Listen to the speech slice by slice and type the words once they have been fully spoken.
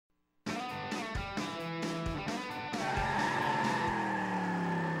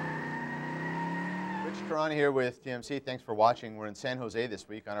Tehrani here with TMC. Thanks for watching. We're in San Jose this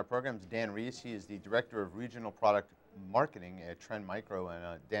week. On our program is Dan Reis. He is the Director of Regional Product Marketing at Trend Micro.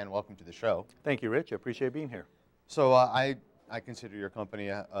 And Dan, welcome to the show. Thank you, Rich. I appreciate being here. So I consider your company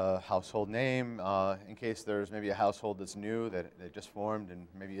a household name. In case there's maybe a household that's new that just formed and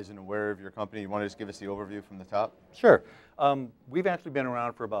maybe isn't aware of your company, you want to just give us the overview from the top? Sure. We've actually been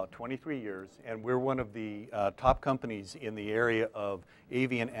around for about 23 years, and we're one of the top companies in the area of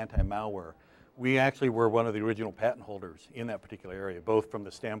AV and anti-malware. We actually were one of the original patent holders in that particular area, both from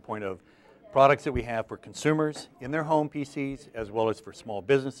the standpoint of products that we have for consumers in their home PCs, as well as for small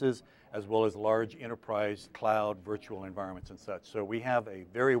businesses, as well as large enterprise cloud virtual environments and such. So we have a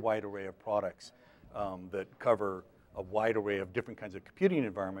very wide array of products that cover a wide array of different kinds of computing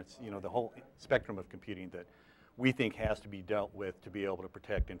environments, you know, the whole spectrum of computing that we think has to be dealt with to be able to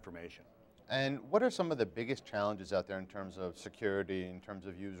protect information. And what are some of the biggest challenges out there in terms of security, in terms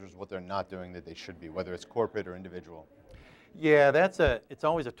of users, what they're not doing that they should be, whether it's corporate or individual? Yeah, it's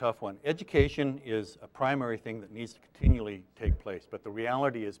always a tough one. Education is a primary thing that needs to continually take place, but the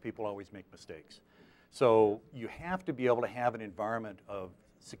reality is people always make mistakes. So you have to be able to have an environment of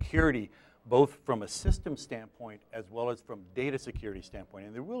security, both from a system standpoint as well as from data security standpoint.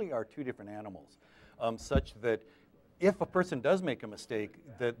 And there really are two different animals, such that if a person does make a mistake,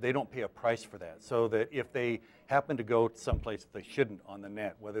 that they don't pay a price for that. So that if they happen to go someplace that they shouldn't on the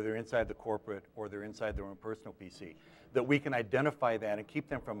net, whether they're inside the corporate or they're inside their own personal PC, that we can identify that and keep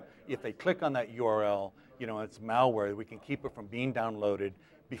them from, if they click on that URL, you know, it's malware, we can keep it from being downloaded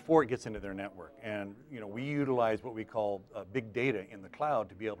before it gets into their network. And, you know, we utilize what we call big data in the cloud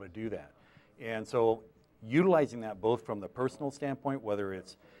to be able to do that. And so utilizing that both from the personal standpoint, whether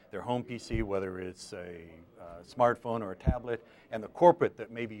it's their home PC, whether it's a smartphone or a tablet, and the corporate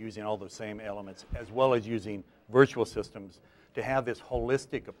that may be using all those same elements, as well as using virtual systems to have this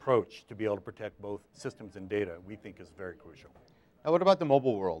holistic approach to be able to protect both systems and data, we think is very crucial. Now, what about the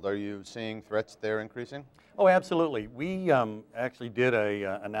mobile world? Are you seeing threats there increasing? Oh, absolutely. We actually did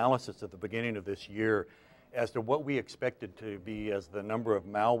an analysis at the beginning of this year as to what we expected to be as the number of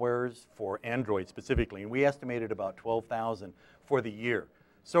malwares for Android specifically, and we estimated about 12,000 for the year.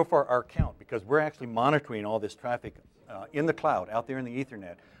 So far, our count, because we're actually monitoring all this traffic in the cloud, out there in the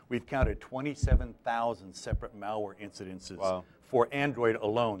Ethernet, we've counted 27,000 separate malware incidences for Android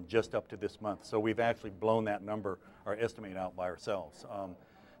alone just up to this month. So we've actually blown that number, our estimate, out by ourselves.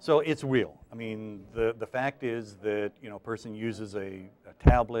 So it's real. I mean, the fact is that, you know, a person uses a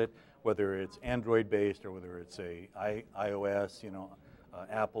tablet, whether it's Android-based or whether it's a iOS, you know,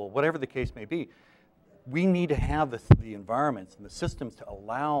 Apple, whatever the case may be, we need to have the environments and the systems to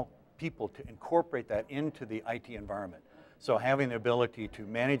allow people to incorporate that into the IT environment. So having the ability to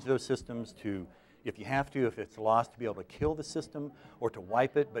manage those systems, to, if you have to, if it's lost, to be able to kill the system or to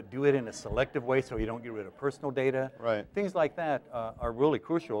wipe it, but do it in a selective way so you don't get rid of personal data. Right. Things like that are really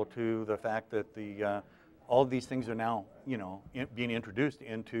crucial to the fact that all of these things are now, you know, being introduced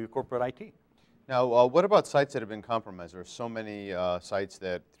into corporate IT. Now, what about sites that have been compromised? There are so many sites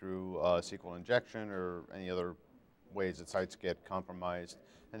that through SQL injection or any other ways that sites get compromised,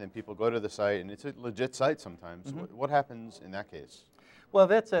 and then people go to the site, and it's a legit site sometimes. Mm-hmm. What happens in that case? Well,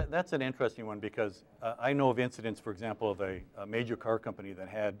 that's an interesting one, because I know of incidents, for example, of a major car company that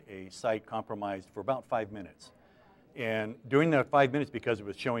had a site compromised for about 5 minutes. And during that 5 minutes, because it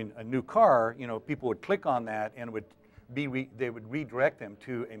was showing a new car, you know, people would click on that and they would redirect them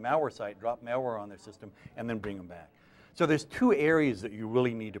to a malware site, drop malware on their system, and then bring them back. So there's two areas that you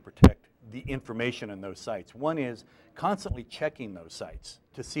really need to protect the information in those sites. One is constantly checking those sites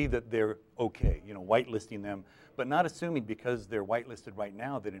to see that they're okay, you know, whitelisting them, but not assuming because they're whitelisted right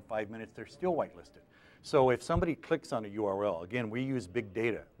now that in 5 minutes they're still whitelisted. So if somebody clicks on a URL, again, we use big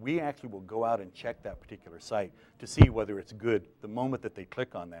data. We actually will go out and check that particular site to see whether it's good the moment that they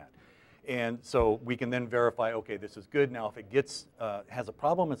click on that. And so we can then verify, okay, this is good. Now, if it gets has a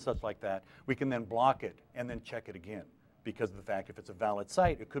problem and such like that, we can then block it and then check it again. Because of the fact if it's a valid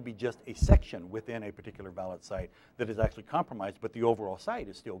site, it could be just a section within a particular valid site that is actually compromised, but the overall site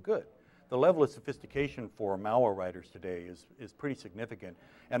is still good. The level of sophistication for malware writers today is pretty significant,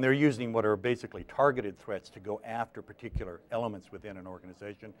 and they're using what are basically targeted threats to go after particular elements within an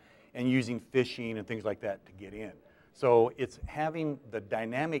organization and using phishing and things like that to get in. So it's having the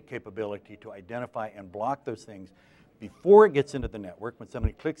dynamic capability to identify and block those things before it gets into the network when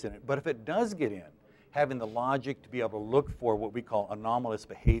somebody clicks in it. But if it does get in, having the logic to be able to look for what we call anomalous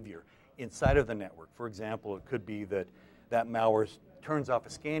behavior inside of the network. For example, it could be that that malware turns off a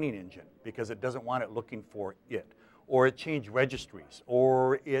scanning engine because it doesn't want it looking for it. or it changed registries,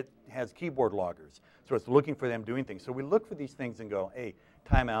 or it has keyboard loggers. So it's looking for them doing things. So we look for these things and go, hey,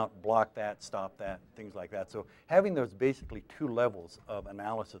 timeout, block that, stop that, things like that. So having those basically two levels of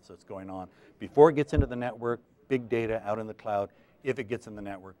analysis that's going on before it gets into the network, big data out in the cloud, if it gets in the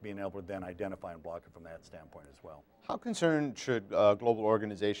network, being able to then identify and block it from that standpoint as well. How concerned should global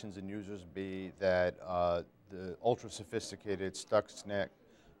organizations and users be that the ultra-sophisticated Stuxnet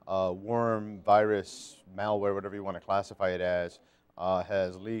worm, virus, malware, whatever you want to classify it as,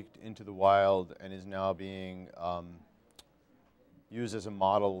 has leaked into the wild and is now being used as a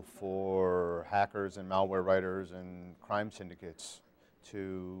model for hackers and malware writers and crime syndicates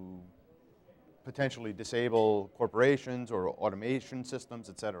to potentially disable corporations or automation systems,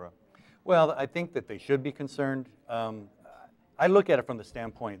 et cetera? Well, I think that they should be concerned. I look at it from the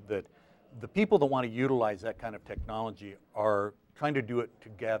standpoint that the people that want to utilize that kind of technology are trying to do it to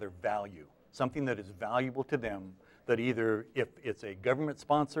gather value, something that is valuable to them, that either if it's a government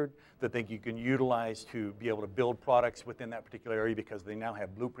sponsored, that you can utilize to be able to build products within that particular area because they now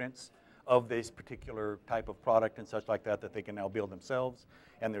have blueprints of this particular type of product and such like that that they can now build themselves,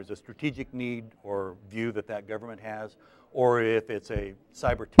 and there's a strategic need or view that that government has, or if it's a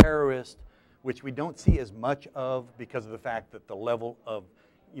cyber terrorist, which we don't see as much of because of the fact that the level of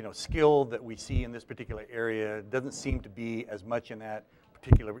skill that we see in this particular area doesn't seem to be as much in that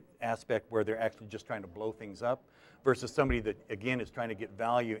particular aspect where they're actually just trying to blow things up versus somebody that, again, is trying to get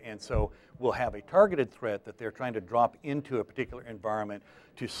value, and so will have a targeted threat that they're trying to drop into a particular environment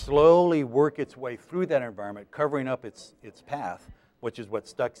to slowly work its way through that environment, covering up its path, which is what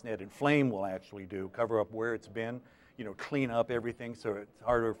Stuxnet and Flame will actually do, cover up where it's been, clean up everything so it's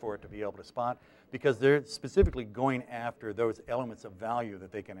harder for it to be able to spot, because they're specifically going after those elements of value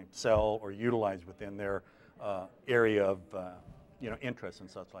that they can sell or utilize within their area of interest and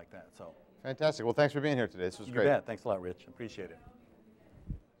such like that. So fantastic. Well, thanks for being here today. This was great. You bet. Thanks a lot, Rich. Appreciate it.